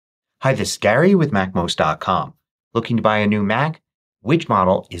Hi, this is Gary with MacMost.com. Looking to buy a new Mac? Which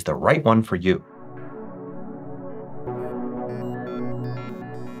model is the right one for you?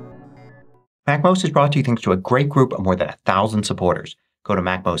 MacMost is brought to you thanks to a great group of more than 1,000 supporters. Go to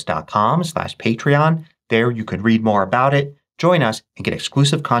MacMost.com/Patreon. There you can read more about it, join us, and get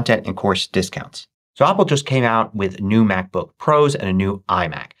exclusive content and course discounts. So Apple just came out with new MacBook Pros and a new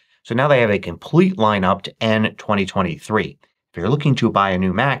iMac. So now they have a complete lineup to end 2023. If you're looking to buy a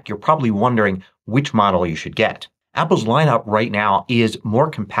new Mac, you're probably wondering which model you should get. Apple's lineup right now is more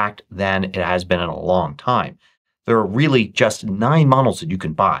compact than it has been in a long time. There are really just 9 models that you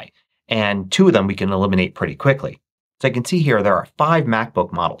can buy, and 2 of them we can eliminate pretty quickly. So I can see here there are 5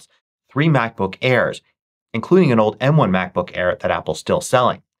 MacBook models, 3 MacBook Airs, including an old M1 MacBook Air that Apple's still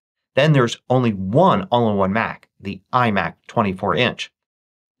selling. Then there's only one all-in-one Mac, the iMac 24-inch.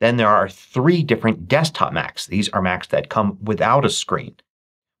 Then there are 3 different desktop Macs. These are Macs that come without a screen.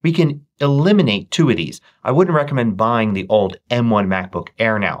 We can eliminate 2 of these. I wouldn't recommend buying the old M1 MacBook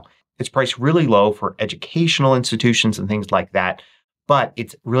Air now. It's priced really low for educational institutions and things like that, but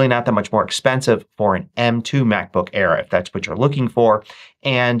it's really not that much more expensive for an M2 MacBook Air if that's what you're looking for,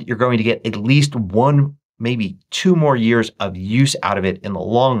 and you're going to get at least 1, maybe 2 more years of use out of it in the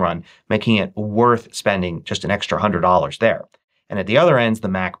long run, making it worth spending just an extra $100 there. And at the other end is the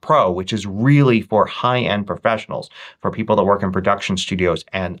Mac Pro, which is really for high-end professionals, for people that work in production studios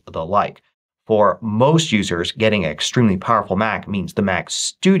and the like. For most users, getting an extremely powerful Mac means the Mac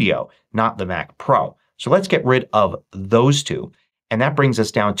Studio, not the Mac Pro. So let's get rid of those 2. And that brings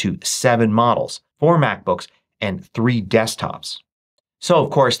us down to 7 models, 4 MacBooks, and 3 desktops. So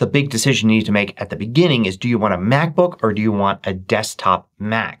of course the big decision you need to make at the beginning is, do you want a MacBook or do you want a desktop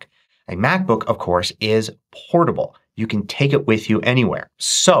Mac? A MacBook, of course, is portable. You can take it with you anywhere.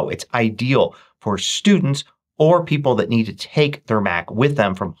 So it's ideal for students or people that need to take their Mac with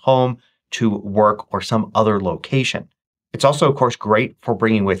them from home to work or some other location. It's also, of course, great for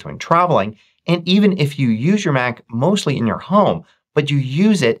bringing with when traveling. And even if you use your Mac mostly in your home, but you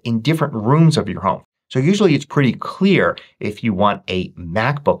use it in different rooms of your home. So usually it's pretty clear if you want a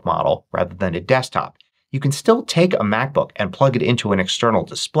MacBook model rather than a desktop. You can still take a MacBook and plug it into an external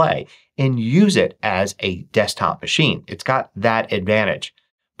display and use it as a desktop machine. It's got that advantage.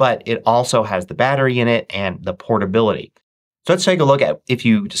 But it also has the battery in it and the portability. So let's take a look at, if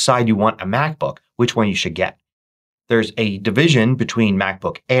you decide you want a MacBook, which one you should get. There's a division between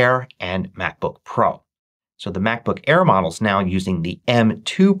MacBook Air and MacBook Pro. So the MacBook Air models now using the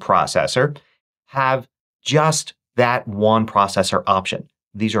M2 processor have just that one processor option.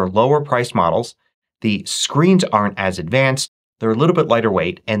 These are lower priced models. The screens aren't as advanced. They're a little bit lighter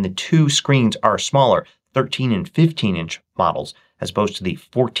weight, and the 2 screens are smaller, 13 and 15-inch models, as opposed to the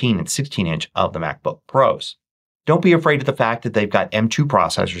 14 and 16-inch of the MacBook Pros. Don't be afraid of the fact that they've got M2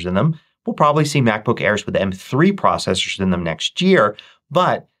 processors in them. We'll probably see MacBook Airs with M3 processors in them next year,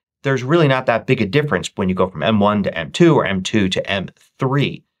 but there's really not that big a difference when you go from M1 to M2 or M2 to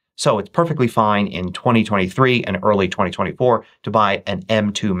M3. So it's perfectly fine in 2023 and early 2024 to buy an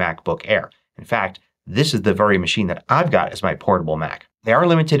M2 MacBook Air. In fact, this is the very machine that I've got as my portable Mac. They are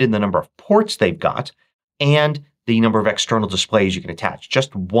limited in the number of ports they've got and the number of external displays you can attach.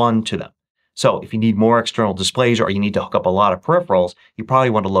 Just 1 to them. So if you need more external displays or you need to hook up a lot of peripherals, you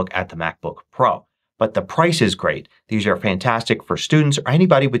probably want to look at the MacBook Pro. But the price is great. These are fantastic for students or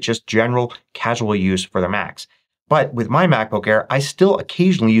anybody with just general casual use for their Macs. But with my MacBook Air, I still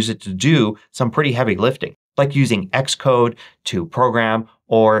occasionally use it to do some pretty heavy lifting, like using Xcode to program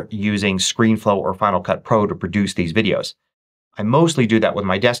or using ScreenFlow or Final Cut Pro to produce these videos. I mostly do that with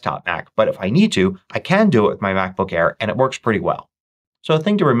my desktop Mac, but if I need to, I can do it with my MacBook Air and it works pretty well. So the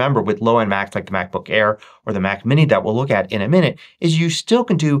thing to remember with low-end Macs like the MacBook Air or the Mac Mini that we'll look at in a minute is you still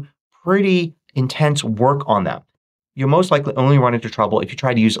can do pretty intense work on them. You'll most likely only run into trouble if you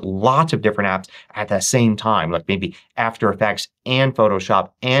try to use lots of different apps at the same time, like maybe After Effects and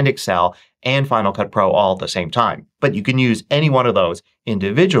Photoshop and Excel and Final Cut Pro all at the same time. But you can use any one of those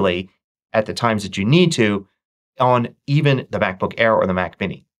individually at the times that you need to on even the MacBook Air or the Mac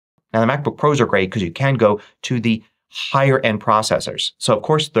Mini. Now the MacBook Pros are great because you can go to the higher end processors. So of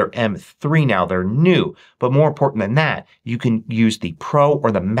course they're M3 now. They're new. But more important than that, you can use the Pro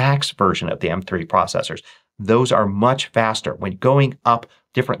or the Max version of the M3 processors. Those are much faster. When going up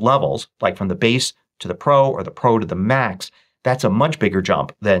different levels, like from the base to the Pro or the Pro to the Max, that's a much bigger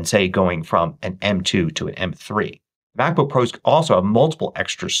jump than, say, going from an M2 to an M3. MacBook Pros also have multiple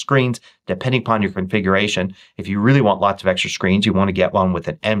extra screens depending upon your configuration. If you really want lots of extra screens, you want to get one with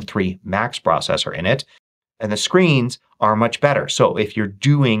an M3 Max processor in it. And the screens are much better. So if you're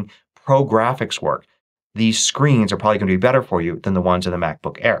doing pro graphics work, these screens are probably going to be better for you than the ones in the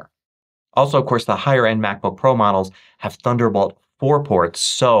MacBook Air. Also, of course, the higher end MacBook Pro models have Thunderbolt 4 ports,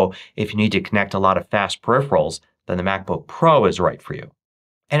 so if you need to connect a lot of fast peripherals, then the MacBook Pro is right for you.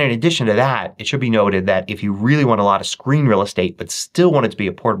 And in addition to that, it should be noted that if you really want a lot of screen real estate but still want it to be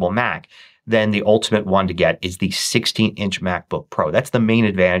a portable Mac, then the ultimate one to get is the 16-inch MacBook Pro. That's the main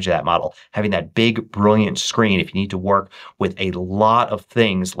advantage of that model, having that big, brilliant screen if you need to work with a lot of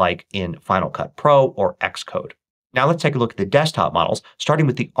things like in Final Cut Pro or Xcode. Now let's take a look at the desktop models, starting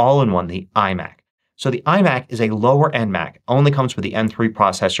with the all-in-one, the iMac. So the iMac is a lower-end Mac. Only comes with the M3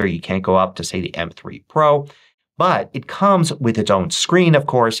 processor. You can't go up to, say, the M3 Pro. But it comes with its own screen, of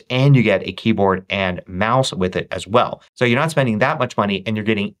course, and you get a keyboard and mouse with it as well. So you're not spending that much money and you're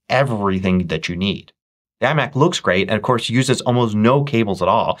getting everything that you need. The iMac looks great and, of course, uses almost no cables at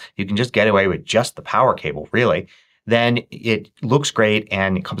all. You can just get away with just the power cable, really. Then it looks great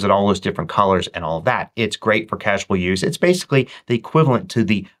and it comes in all those different colors and all of that. It's great for casual use. It's basically the equivalent to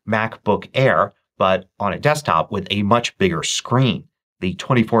the MacBook Air, but on a desktop with a much bigger screen. The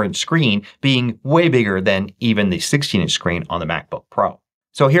 24-inch screen being way bigger than even the 16-inch screen on the MacBook Pro.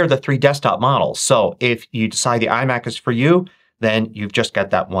 So here are the three desktop models. So if you decide the iMac is for you, then you've just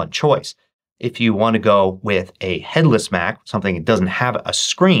got that one choice. If you want to go with a headless Mac, something that doesn't have a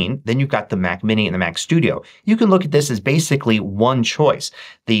screen, then you've got the Mac Mini and the Mac Studio. You can look at this as basically one choice.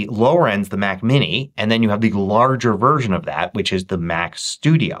 The lower end's the Mac Mini, and then you have the larger version of that, which is the Mac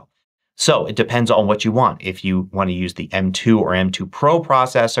Studio. So it depends on what you want. If you want to use the M2 or M2 Pro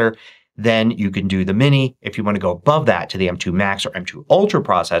processor, then you can do the Mini. If you want to go above that to the M2 Max or M2 Ultra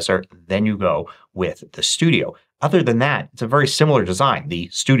processor, then you go with the Studio. Other than that, it's a very similar design. The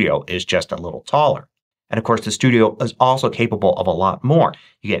Studio is just a little taller. And of course, the Studio is also capable of a lot more.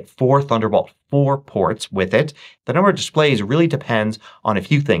 You get 4 Thunderbolt 4 ports with it. The number of displays really depends on a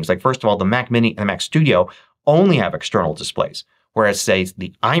few things. Like, first of all, the Mac Mini and the Mac Studio only have external displays. Whereas, say,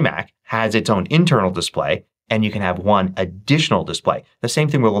 the iMac has its own internal display and you can have one additional display. The same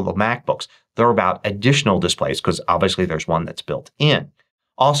thing with all the MacBooks. They're about additional displays because obviously there's one that's built in.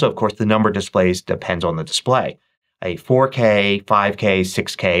 Also, of course, the number of displays depends on the display. A 4K, 5K,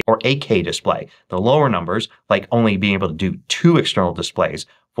 6K, or 8K display. The lower numbers, like only being able to do 2 external displays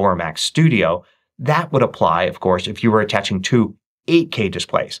for a Mac Studio, that would apply, of course, if you were attaching 2 8K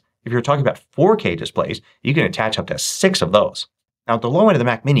displays. If you're talking about 4K displays, you can attach up to 6 of those. Now at the low end of the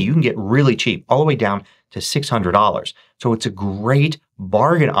Mac Mini, you can get really cheap, all the way down to $600. So it's a great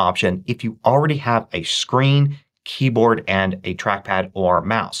bargain option if you already have a screen, keyboard, and a trackpad or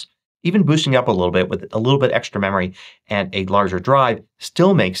mouse. Even boosting up a little bit with a little bit extra memory and a larger drive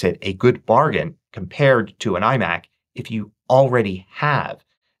still makes it a good bargain compared to an iMac if you already have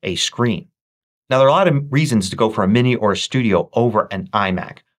a screen. Now there are a lot of reasons to go for a Mini or a Studio over an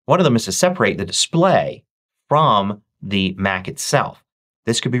iMac. One of them is to separate the display from the Mac itself.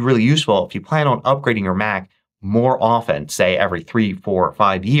 This could be really useful if you plan on upgrading your Mac more often, say every 3, 4, or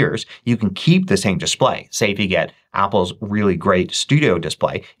 5 years. You can keep the same display. Say if you get Apple's really great Studio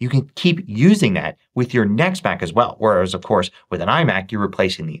display, you can keep using that with your next Mac as well. Whereas, of course, with an iMac, you're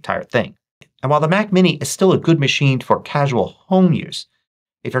replacing the entire thing. And while the Mac Mini is still a good machine for casual home use,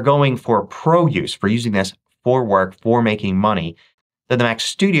 if you're going for pro use, for using this for work, for making money, then the Mac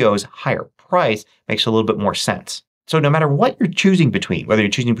Studio's higher price makes a little bit more sense. So no matter what you're choosing between, whether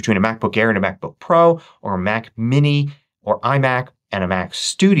you're choosing between a MacBook Air and a MacBook Pro or a Mac Mini or iMac and a Mac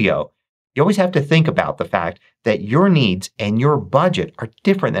Studio, you always have to think about the fact that your needs and your budget are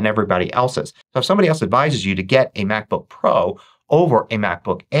different than everybody else's. So if somebody else advises you to get a MacBook Pro over a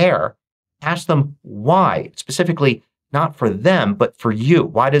MacBook Air, ask them why. Specifically, not for them, but for you.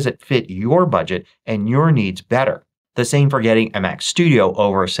 Why does it fit your budget and your needs better? The same for getting a Mac Studio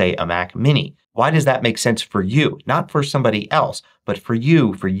over, say, a Mac Mini. Why does that make sense for you? Not for somebody else, but for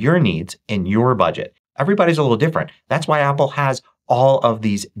you, for your needs and your budget. Everybody's a little different. That's why Apple has all of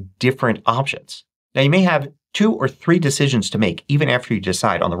these different options. Now you may have 2 or 3 decisions to make even after you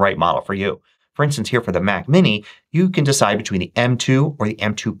decide on the right model for you. For instance, here for the Mac Mini, you can decide between the M2 or the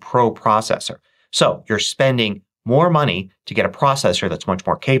M2 Pro processor. So you're spending more money to get a processor that's much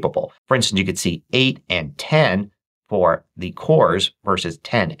more capable. For instance, you could see 8 and 10 for the cores versus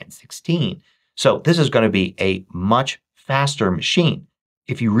 10 and 16. So this is going to be a much faster machine.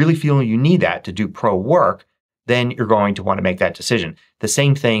 If you really feel you need that to do pro work, then you're going to want to make that decision. The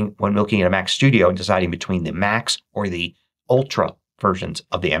same thing when looking at a Mac Studio and deciding between the Max or the Ultra versions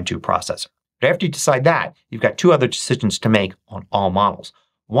of the M2 processor. But after you decide that, you've got 2 other decisions to make on all models.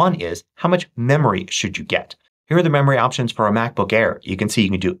 One is how much memory should you get? Here are the memory options for a MacBook Air. You can see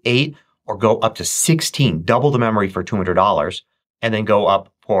you can do 8 or go up to 16, double the memory for $200, and then go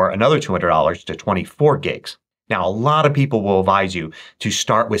up for another $200 to 24 gigs. Now a lot of people will advise you to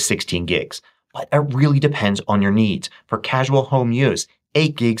start with 16 gigs, but it really depends on your needs. For casual home use,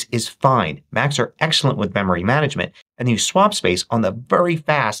 8 gigs is fine. Macs are excellent with memory management, and you swap space on the very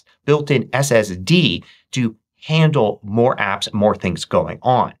fast built-in SSD to handle more apps, more things going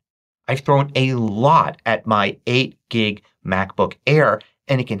on. I've thrown a lot at my 8 gig MacBook Air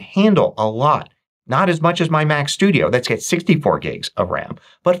and it can handle a lot. Not as much as my Mac Studio that's got 64 gigs of RAM,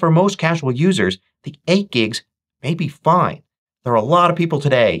 but for most casual users the 8 gigs may be fine. There are a lot of people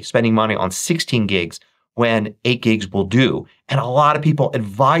today spending money on 16 gigs when 8 gigs will do, and a lot of people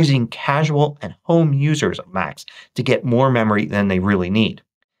advising casual and home users of Macs to get more memory than they really need.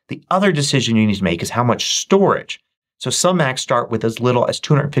 The other decision you need to make is how much storage. So some Macs start with as little as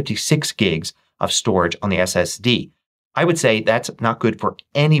 256 gigs of storage on the SSD. I would say that's not good for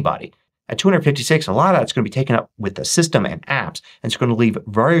anybody. At 256, a lot of that's going to be taken up with the system and apps, and it's going to leave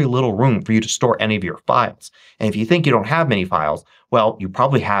very little room for you to store any of your files. And if you think you don't have many files, well, you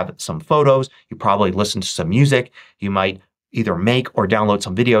probably have some photos, you probably listen to some music, you might either make or download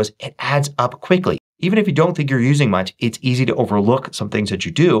some videos. It adds up quickly. Even if you don't think you're using much, it's easy to overlook some things that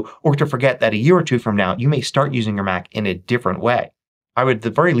you do or to forget that a year or two from now you may start using your Mac in a different way. I would at the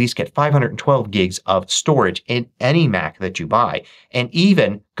very least get 512 gigs of storage in any Mac that you buy, and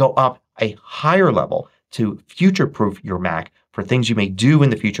even go up a higher level to future-proof your Mac for things you may do in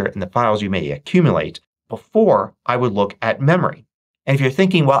the future and the files you may accumulate before I would look at memory. And if you're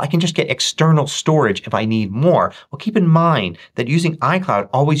thinking, well, I can just get external storage if I need more, well, keep in mind that using iCloud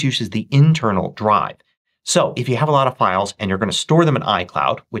always uses the internal drive. So if you have a lot of files and you're going to store them in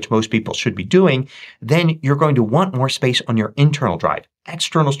iCloud, which most people should be doing, then you're going to want more space on your internal drive.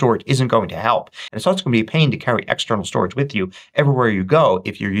 External storage isn't going to help. And it's also going to be a pain to carry external storage with you everywhere you go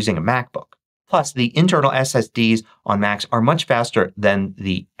if you're using a MacBook. Plus, the internal SSDs on Macs are much faster than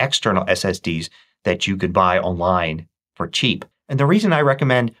the external SSDs that you could buy online for cheap. And the reason I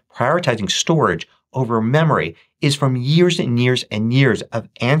recommend prioritizing storage over memory is from years and years and years of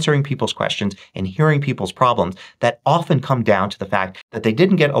answering people's questions and hearing people's problems that often come down to the fact that they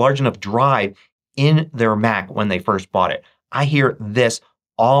didn't get a large enough drive in their Mac when they first bought it. I hear this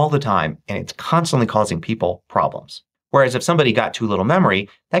all the time and it's constantly causing people problems. Whereas if somebody got too little memory,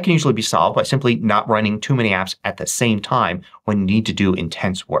 that can usually be solved by simply not running too many apps at the same time when you need to do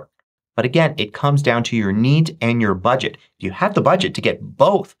intense work. But again, it comes down to your needs and your budget. If you have the budget to get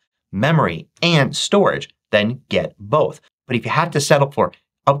both memory and storage, then get both. But if you have to settle for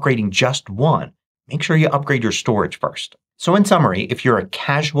upgrading just one, make sure you upgrade your storage first. So in summary, if you're a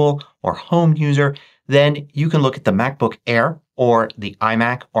casual or home user, then you can look at the MacBook Air or the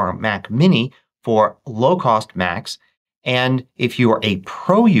iMac or Mac Mini for low-cost Macs. And if you are a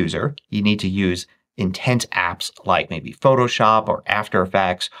pro user, you need to use intense apps like maybe Photoshop or After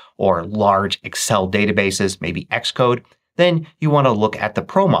Effects or large Excel databases, maybe Xcode, then you want to look at the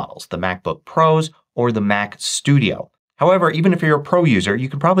Pro models, the MacBook Pros or the Mac Studio. However, even if you're a pro user, you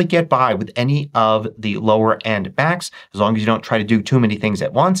can probably get by with any of the lower end Macs as long as you don't try to do too many things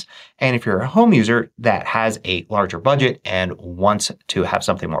at once. And if you're a home user that has a larger budget and wants to have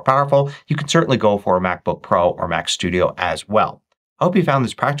something more powerful, you can certainly go for a MacBook Pro or Mac Studio as well. I hope you found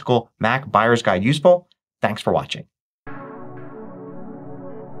this practical Mac buyer's guide useful. Thanks for watching.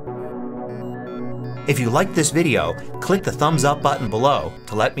 If you liked this video, click the thumbs up button below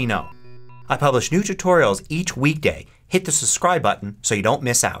to let me know. I publish new tutorials each weekday. Hit the subscribe button so you don't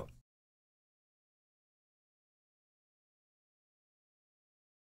miss out.